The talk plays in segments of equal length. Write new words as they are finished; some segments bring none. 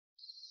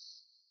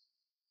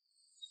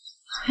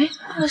哎，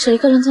二婶一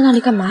个人在那里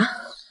干嘛？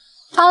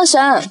二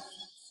婶，二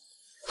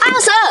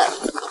婶，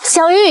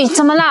小玉，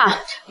怎么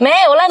啦？没，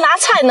我来拿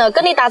菜呢，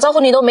跟你打招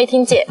呼你都没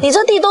听见。你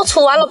这地都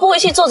锄完了，不回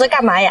去坐着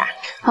干嘛呀？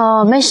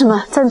哦，没什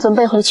么，正准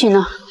备回去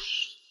呢。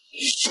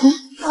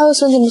二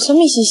婶怎么神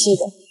秘兮兮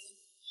的？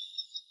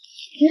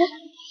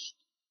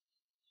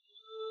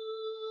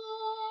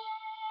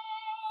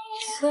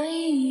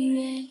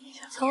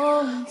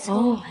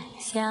哦。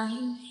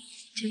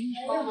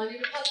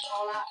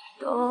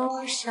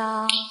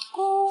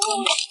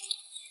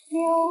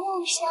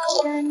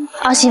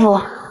二媳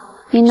妇，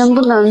你能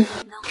不能……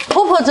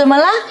婆婆怎么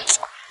了？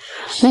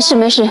没事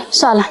没事，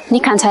算了，你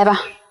砍柴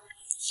吧。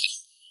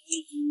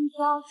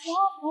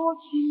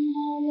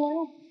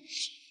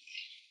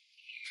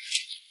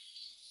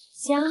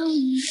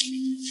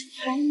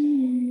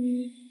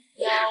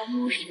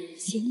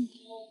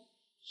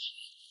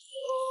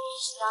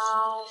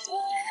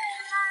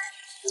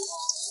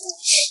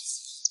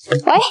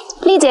喂，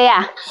丽姐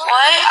呀。喂，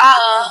阿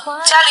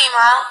娥，家里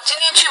忙，今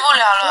天去不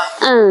了了。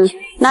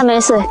那没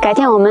事，改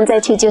天我们再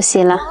去就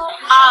行了。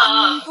阿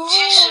娥，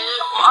其实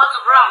我儿子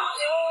不让回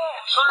家，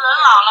说人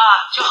老了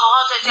就好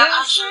好在家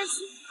看孙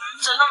子，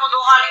整那么多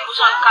花里胡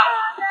哨的干嘛？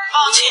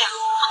抱歉，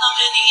不能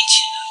陪你一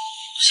起了，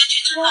我先去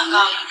蒸蛋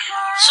糕了，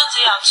孙子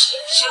要吃，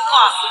先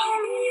挂了。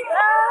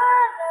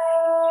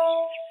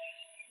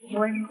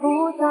闻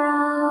不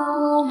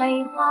到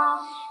梅花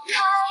开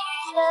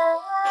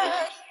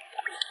的。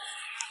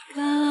高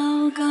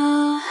高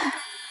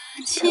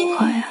起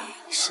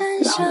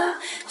山上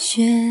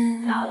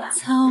萱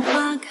草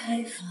花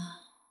开放，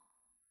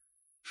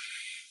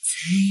采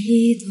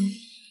一朵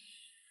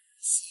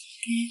送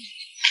给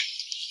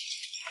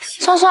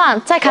双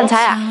双在砍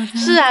柴啊？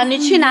是啊，你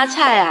去拿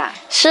菜啊？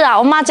是啊，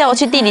我妈叫我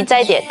去地里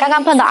摘点，刚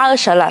刚碰到二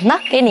婶了，那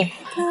给你。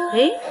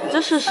哎，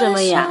这是什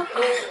么呀？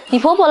你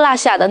婆婆落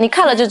下的，你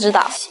看了就知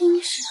道。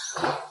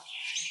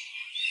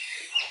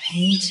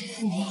陪着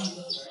你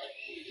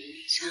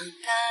长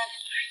大。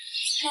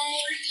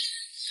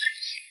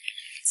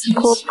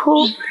婆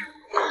婆，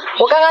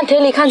我刚刚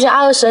田里看见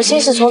二婶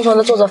心事重重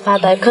的坐着发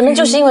呆，可能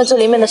就是因为这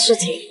里面的事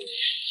情。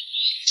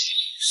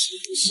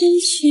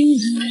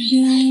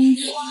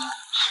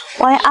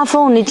喂，阿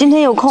峰，你今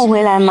天有空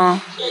回来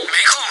吗？没空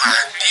啊，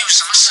你有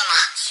什么事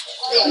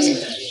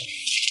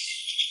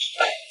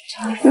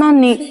吗？那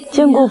你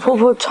见过婆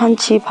婆穿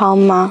旗袍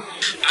吗？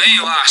没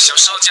有啊，小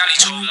时候家里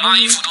穷，妈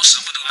衣服都舍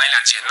不得买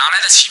2件，哪来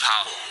的旗袍？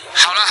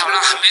好了好了，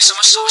没什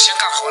么事，我先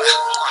干活了，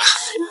挂了。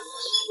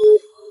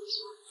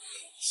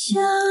想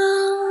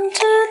着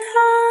他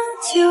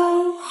就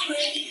会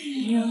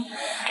有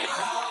好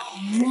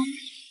梦。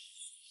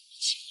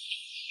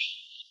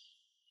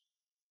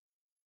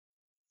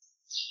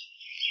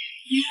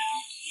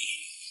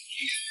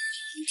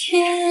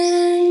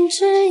天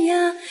之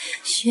涯，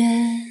萱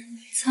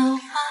草花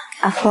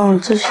开。阿凤，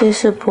这些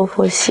是婆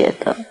婆写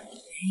的。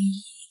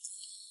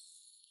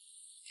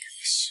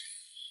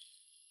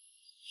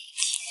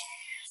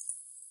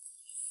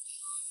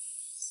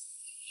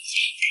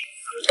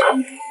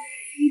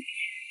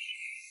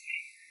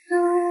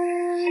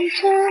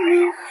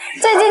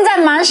最近在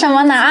忙什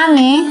么呢，阿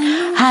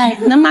明？嗨，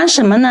能忙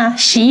什么呢？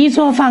洗衣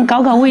做饭，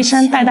搞搞卫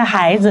生，带带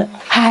孩子。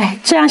嗨，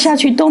这样下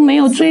去都没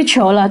有追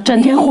求了，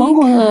整天浑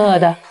浑噩噩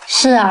的。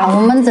是啊，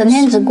我们整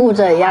天只顾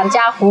着养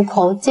家糊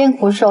口、艰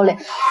苦修炼，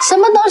什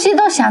么东西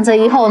都想着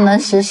以后能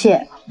实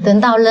现。等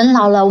到人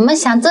老了，我们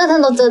想折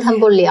腾都折腾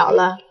不了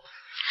了。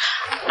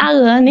阿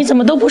娥，你怎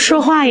么都不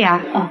说话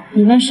呀？哦，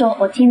你们说，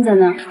我听着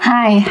呢。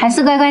嗨，还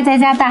是乖乖在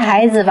家带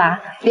孩子吧，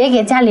别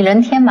给家里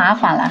人添麻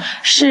烦了。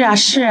是啊，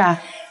是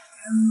啊。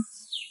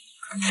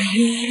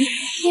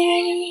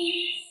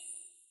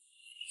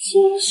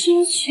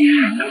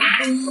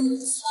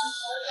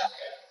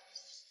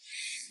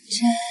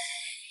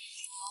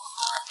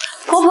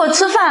婆婆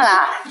吃饭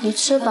啦？你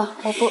吃吧，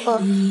我不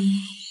饿。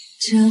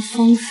这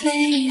风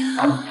飞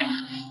扬，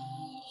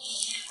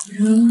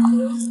如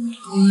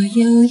果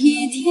有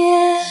一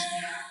天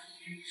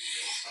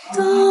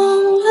懂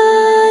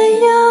了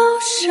忧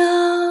伤，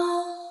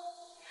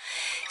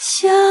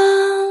想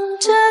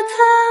着它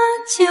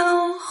就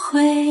会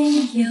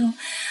有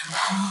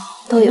好。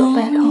都有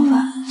白头发，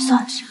算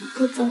了，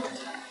不折腾。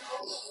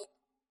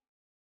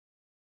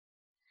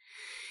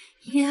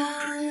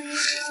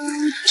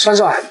双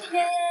双，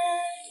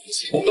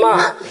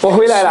妈，我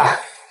回来了。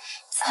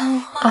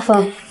阿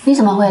峰，你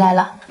怎么回来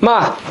了？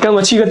妈，跟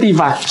我去个地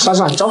方。双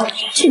双，走。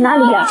去哪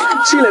里呀？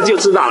去了就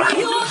知道了。有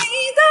你的爱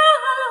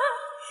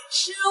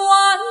是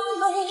万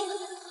梦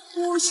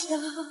不想，天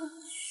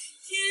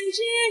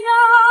之涯，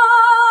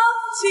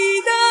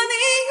记得你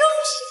用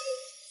心。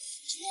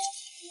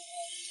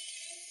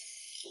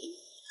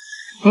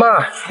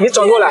妈，你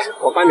转过来，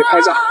我帮你拍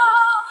照。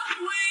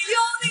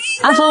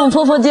阿峰，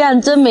婆婆这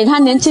样真美，她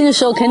年轻的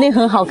时候肯定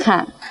很好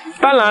看。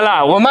当然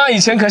了，我妈以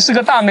前可是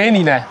个大美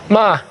女呢。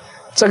妈，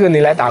这个你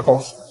来打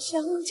工。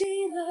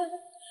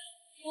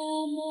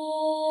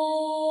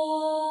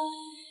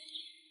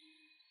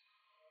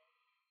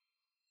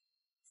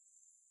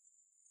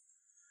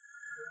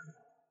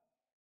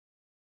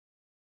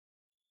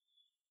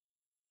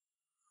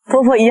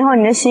婆婆，以后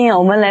你的心愿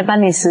我们来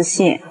帮你实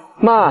现。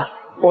妈，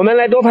我们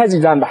来多拍几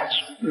张吧。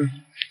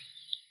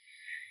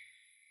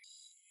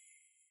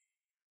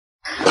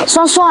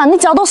双双，你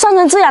脚都伤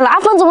成这样了，阿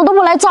芬怎么都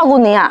不来照顾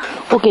你啊？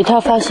我给他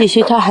发信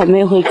息，他还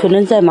没回，可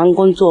能在忙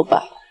工作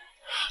吧。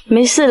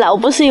没事啦，我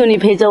不是有你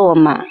陪着我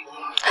吗？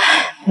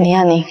你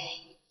呀你。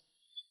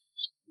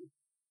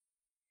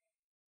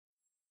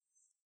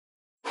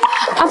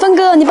阿芬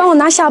哥，你帮我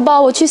拿下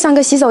包，我去上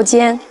个洗手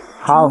间。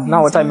好，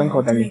那我在门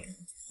口等你。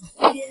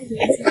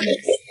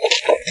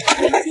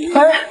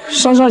哎，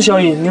双双、小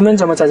雨，你们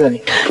怎么在这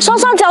里？双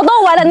双脚都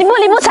崴了，你不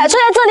理不睬，却在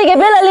这里给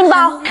别人拎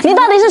包，你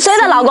到底是谁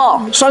的老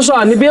公？双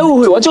双，你别误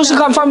会，我就是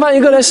看芳芳一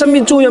个人生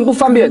病住院不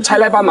方便才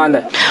来帮忙的。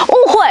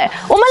误会，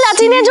我们俩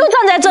今天就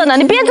站在这呢，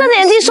你别睁着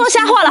眼睛说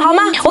瞎话了好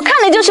吗？我看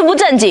你就是不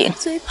正经。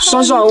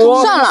双双，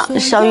我算了，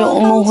小雨，我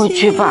们回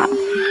去吧。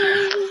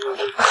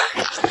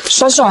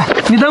双双，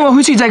你等我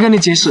回去再跟你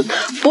解释。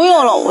不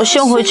用了，我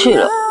先回去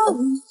了。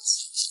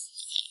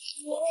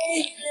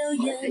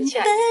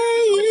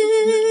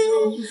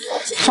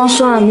双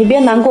双，你别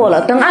难过了，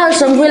等阿二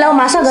婶回来，我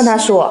马上跟她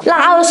说，让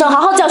阿二婶好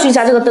好教训一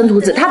下这个登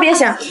徒子，她别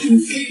想。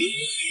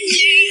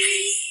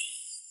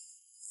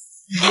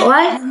喂，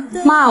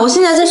妈，我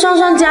现在在双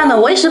双家呢，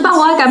我一时半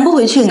会还赶不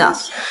回去呢。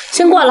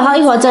先挂了哈，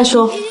一会儿再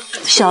说。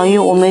小玉，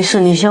我没事，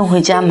你先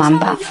回家忙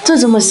吧。这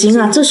怎么行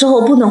啊？这时候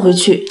我不能回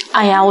去。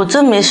哎呀，我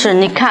真没事，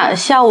你看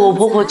下午我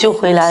婆婆就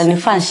回来了，你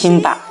放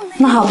心吧。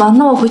那好吧，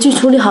那我回去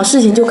处理好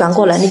事情就赶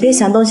过来，你别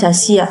想东想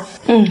西啊。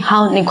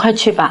好，你快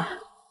去吧。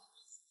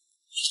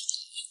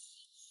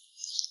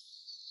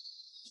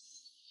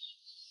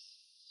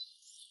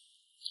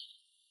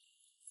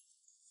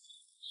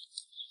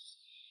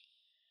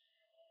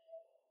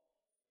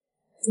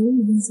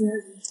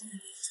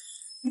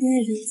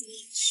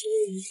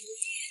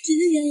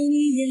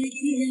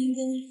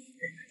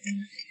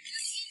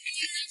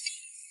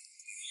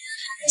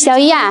小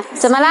姨啊，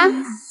怎么啦？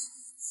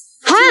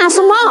啊，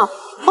什么？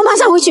我马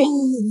上回去。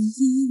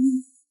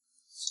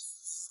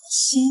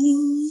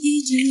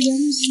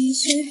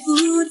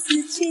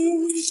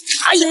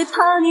最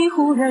怕你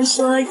忽然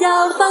说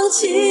要放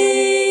弃。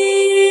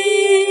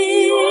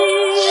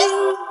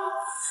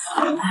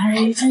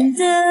爱真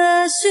的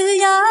需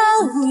要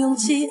勇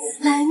气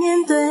来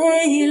面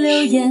对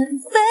流言蜚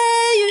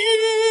语。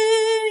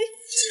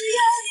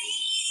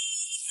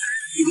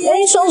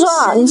哎，双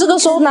双，你这个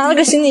时候拿了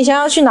个行李箱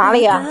要去哪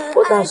里啊？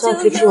我打算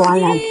出去玩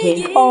2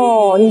天。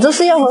哦，你这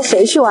是要和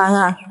谁去玩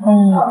啊？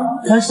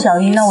和小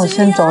姨，那我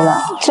先走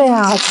了。这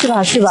样啊，去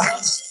吧去吧。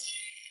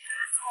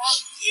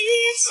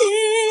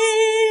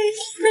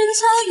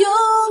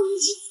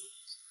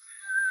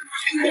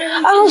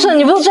阿红婶，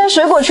你不是摘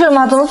水果去了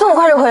吗？怎么这么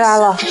快就回来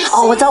了？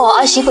哦，我找我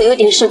儿媳妇有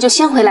点事，就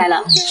先回来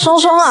了。双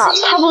双啊，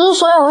她不是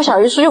说要和小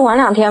鱼出去玩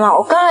2天吗？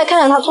我刚才看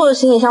见她拖着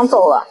行李箱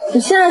走了。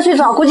你现在去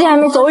找，估计还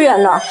没走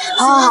远呢。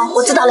好，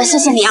我知道了，谢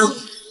谢你啊。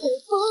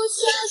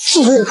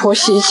这对婆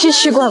媳奇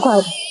奇怪怪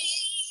的。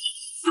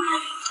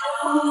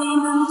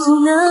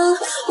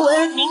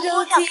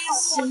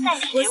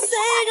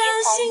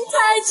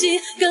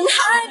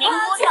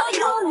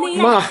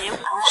妈，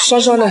双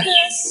双呢？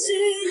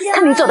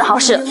看你做的好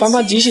事。芳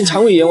芳急性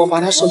肠胃炎，我把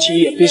她送去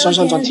医院，别双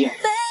双撞见。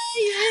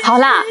好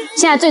啦，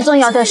现在最重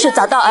要的是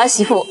找到儿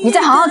媳妇，你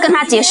再好好跟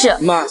她解释。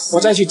妈，我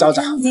再去找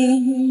找。我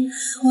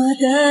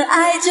的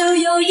爱就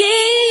有意义，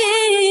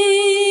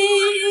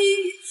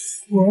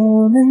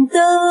我们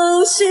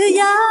都需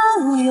要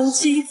勇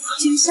气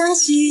去相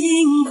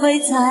信会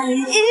在一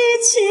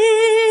起。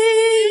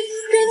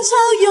人潮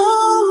拥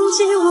挤，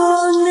我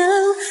能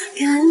感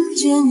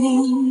觉你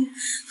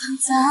放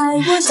在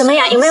我。怎么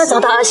样？有没有找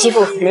到儿媳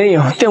妇？没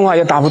有，电话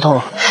也打不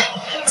通。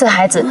这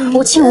孩子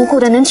无亲无故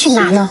的能去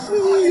哪呢？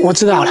我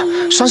知道了，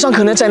双双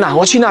可能在那，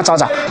我去那找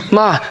找。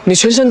妈，你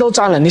全身都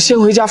脏了，你先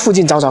回家附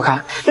近找找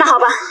看。那好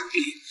吧。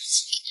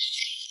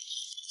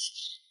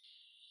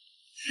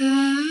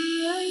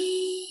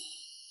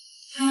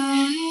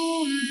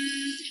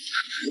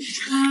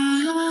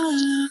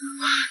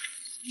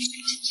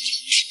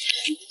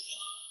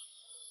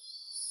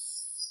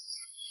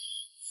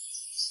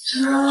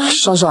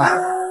双双，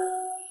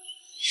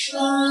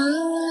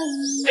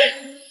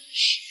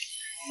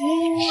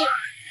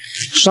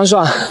双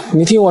双，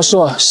你听我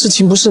说，事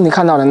情不是你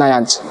看到的那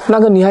样子。那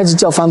个女孩子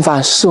叫芳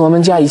芳，是我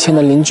们家以前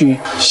的邻居。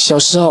小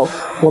时候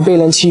我被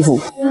人欺负。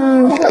你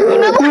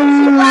们不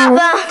许话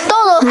吧？都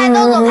走开，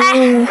都走开。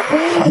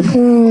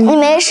你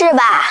没事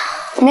吧？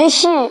没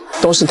事。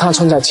都是她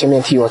冲在前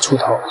面替我出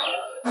头。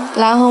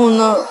然后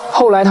呢？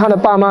后来他的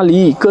爸妈离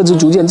异，各自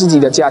组建自己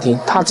的家庭，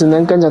他只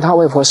能跟着他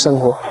外婆生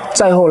活。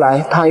再后来，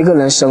他一个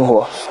人生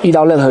活，遇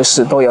到任何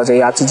事都咬着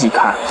牙自己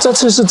扛。这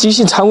次是急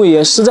性肠胃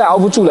炎，实在熬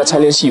不住了才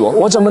联系我，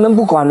我怎么能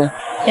不管呢？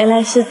原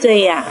来是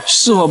这样。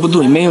是我不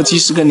对，没有及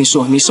时跟你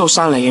说，你受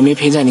伤了也没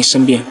陪在你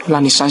身边，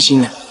让你伤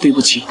心了，对不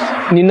起。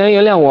你能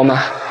原谅我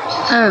吗？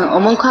我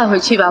们快回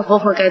去吧，婆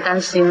婆该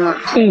担心了。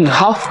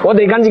好，我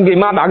得赶紧给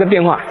妈打个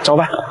电话，走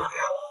吧。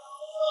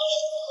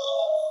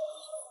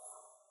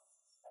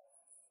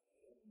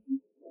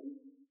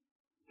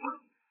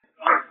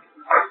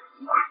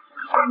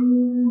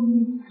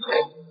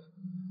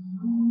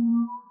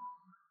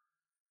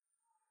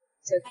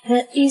这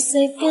可以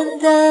随便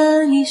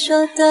的，你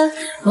说的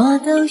我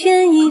都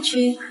愿意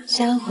去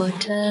小火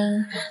车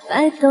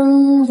摆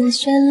动的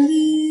旋律，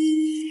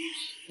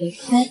也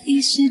可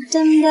以是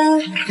真的，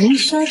你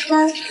说的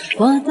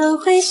我都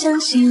会相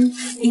信，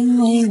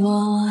因为我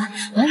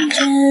完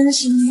全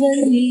信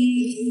任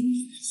你。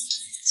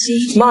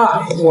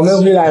妈，我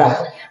们回来了。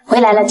回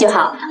来了就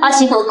好。啊，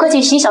媳妇，快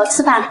去洗手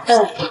吃饭。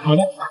好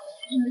的。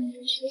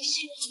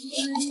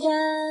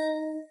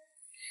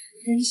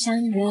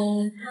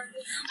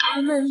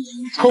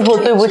婆婆，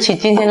对不起，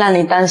今天让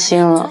你担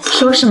心了。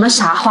说什么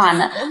傻话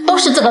呢？都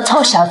是这个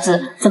臭小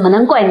子，怎么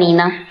能怪你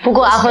呢？不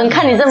过阿芬，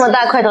看你这么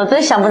大块头，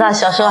真想不到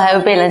小时候还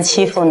会被人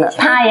欺负呢。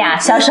他呀，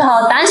小时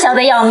候胆小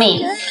的要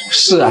命。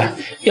是啊，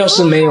要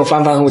是没有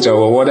范范护着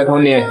我的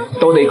童年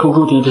都得哭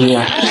哭啼啼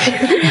啊。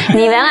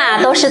你们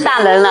啊，都是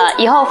大人了，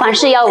以后凡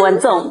事要稳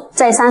重，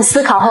再三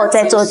思考后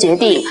再做决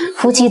定。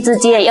夫妻之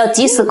间要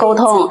及时沟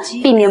通，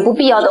避免不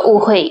必要的误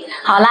会。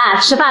好啦，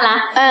吃饭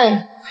啦。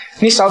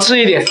你少吃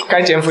一点，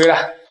该减肥了。